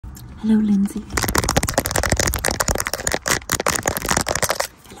Hello, Lindsay.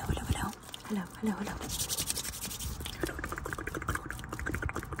 Hello, hello, hello. Hello, hello, hello.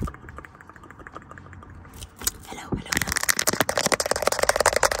 Hello, hello, hello.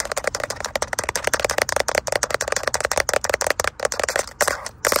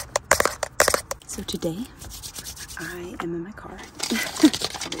 So today, I am in my car,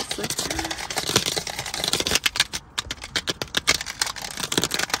 obviously.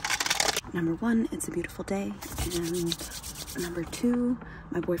 Number one, it's a beautiful day, and number two,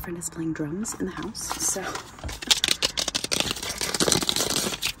 my boyfriend is playing drums in the house, so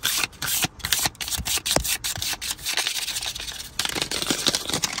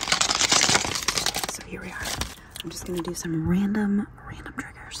here we are. I'm just gonna do some random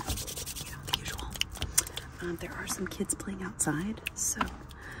triggers, you know, the usual. There are some kids playing outside, so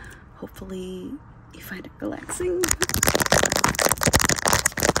hopefully you find it relaxing.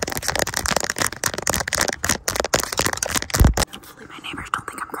 Hopefully my neighbors don't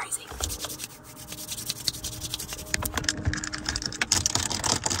think I'm crazy.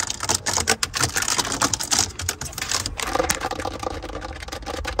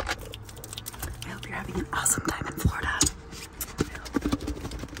 I hope you're having an awesome time in Florida.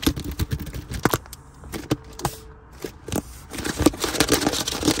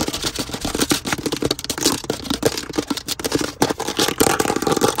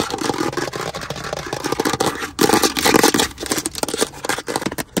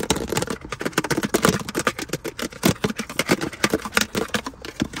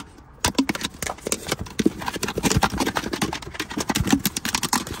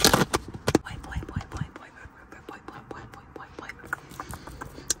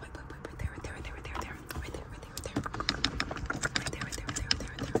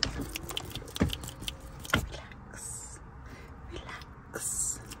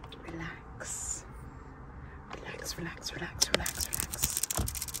 Relax, relax, relax, relax.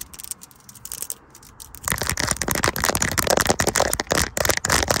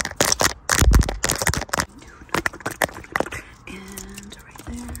 And right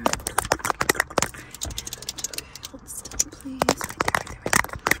there. And okay, hold still, please. Right there, right there, right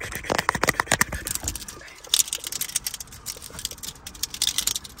there.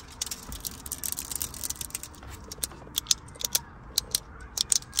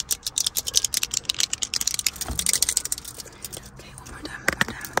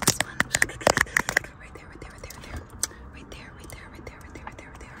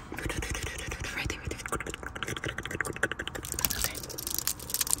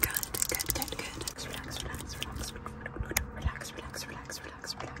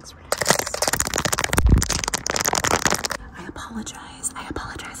 I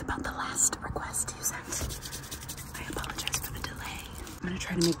apologize about the last request you sent. I apologize for the delay. I'm gonna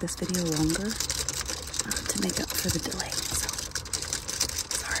try to make this video longer to make up for the delay. So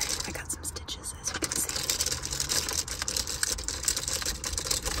sorry, I got some stitches, as you can see.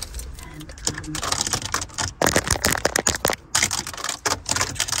 And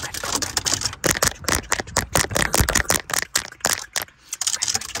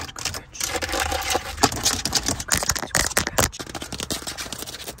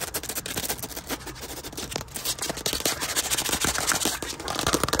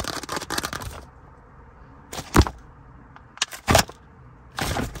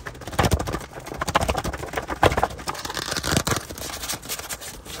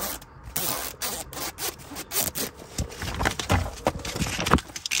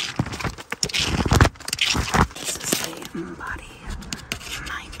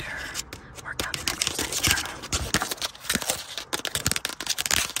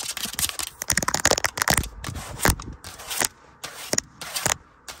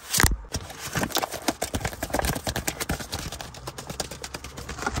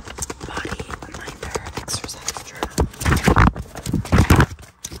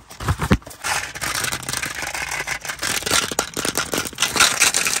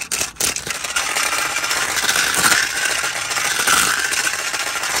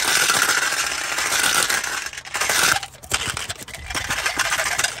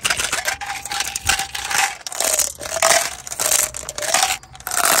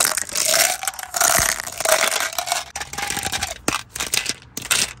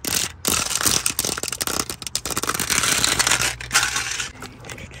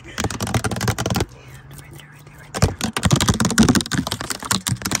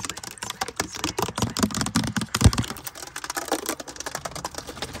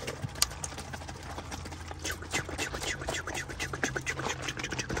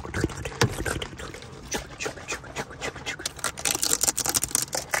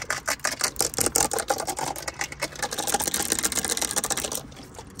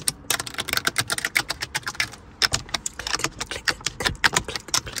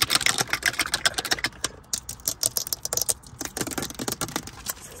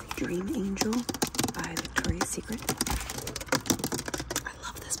Dream Angel by Victoria's Secret. I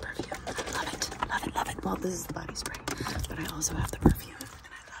love this perfume. I love it. Love it, love it. Well, this is the body spray, but I also have the perfume,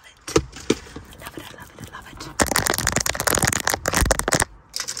 and I love it. I love it, I love it, I love it.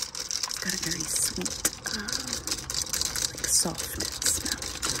 It's got a very sweet, like soft smell.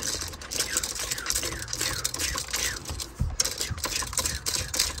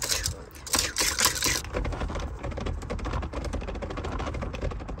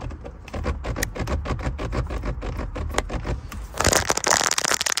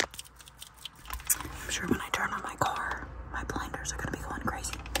 I'm sure when I turn on my car, my blinders are going to be going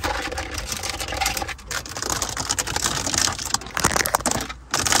crazy.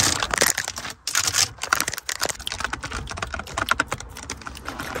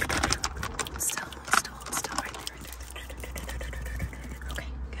 Still right there, Okay,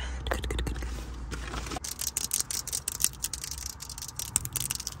 good.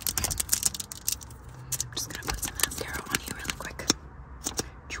 I'm just gonna put some mascara on you really quick.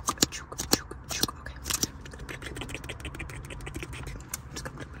 Okay.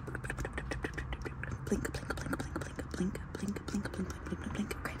 Blink.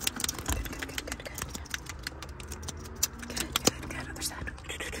 Okay. Good. Other side.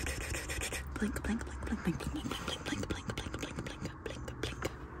 Blink. Okay.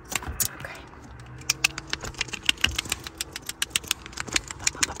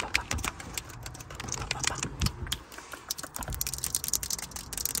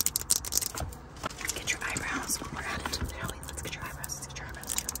 Get your eyebrows while we're at it. Let's get your eyebrows.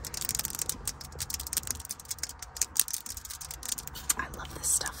 I love this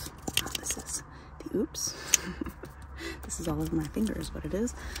stuff. This is the Oops. This is all over my fingers, what it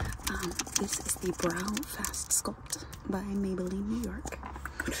is. This is the Brow Fast Sculpt by Maybelline New York.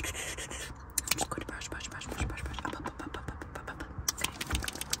 I'm just going to brush. Up. Okay.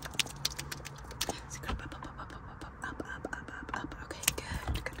 So go up. Okay,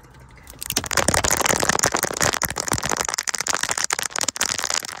 good.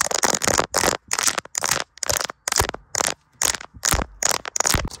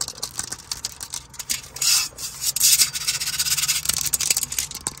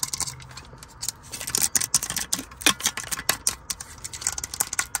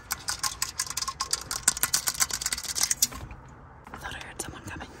 I thought I heard someone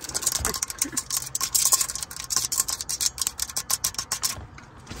coming.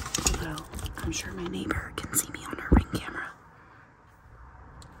 Although, I'm sure my neighbor can see me on her Ring camera.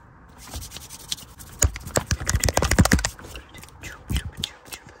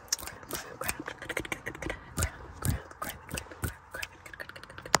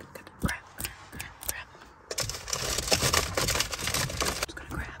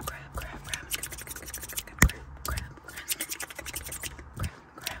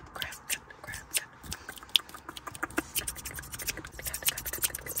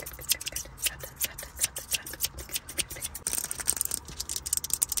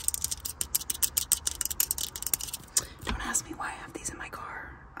 Don't ask me why I have these in my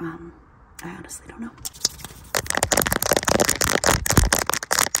car. I honestly don't know.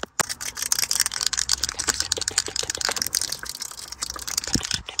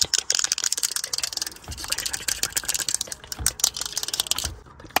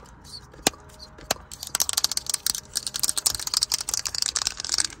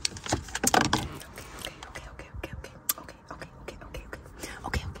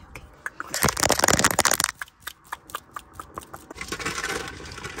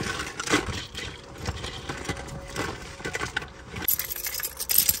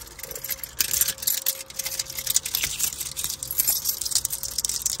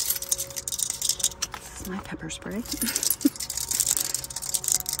 My pepper spray.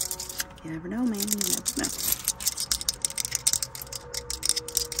 You never know, man. You never know.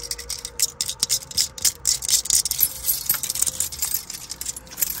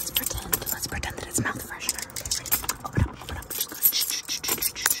 Let's pretend that it's mouth freshener. Okay, ready? Open up. Just go.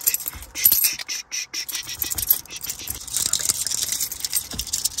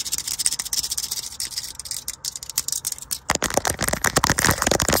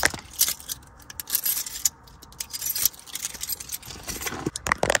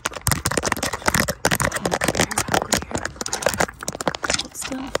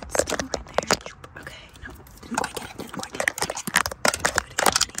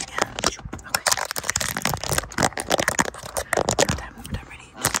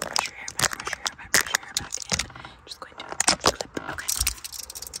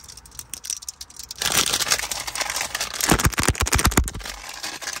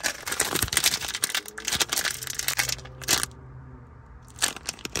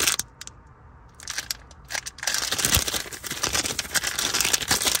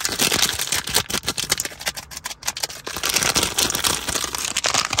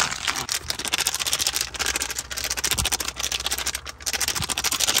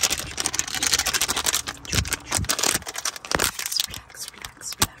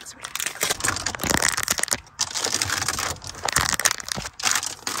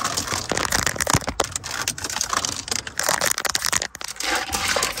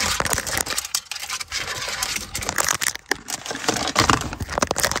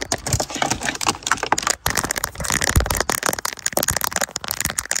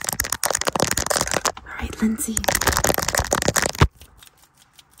 Lindsay,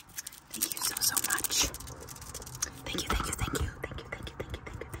 thank you so, so much. Thank you, thank you, thank you, thank you, thank you, thank you,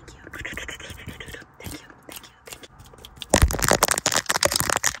 thank you, thank you. Thank you, thank you, thank you.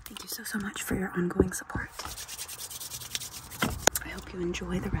 Thank you so, so much for your ongoing support. I hope you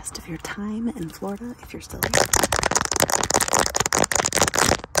enjoy the rest of your time in Florida if you're still here.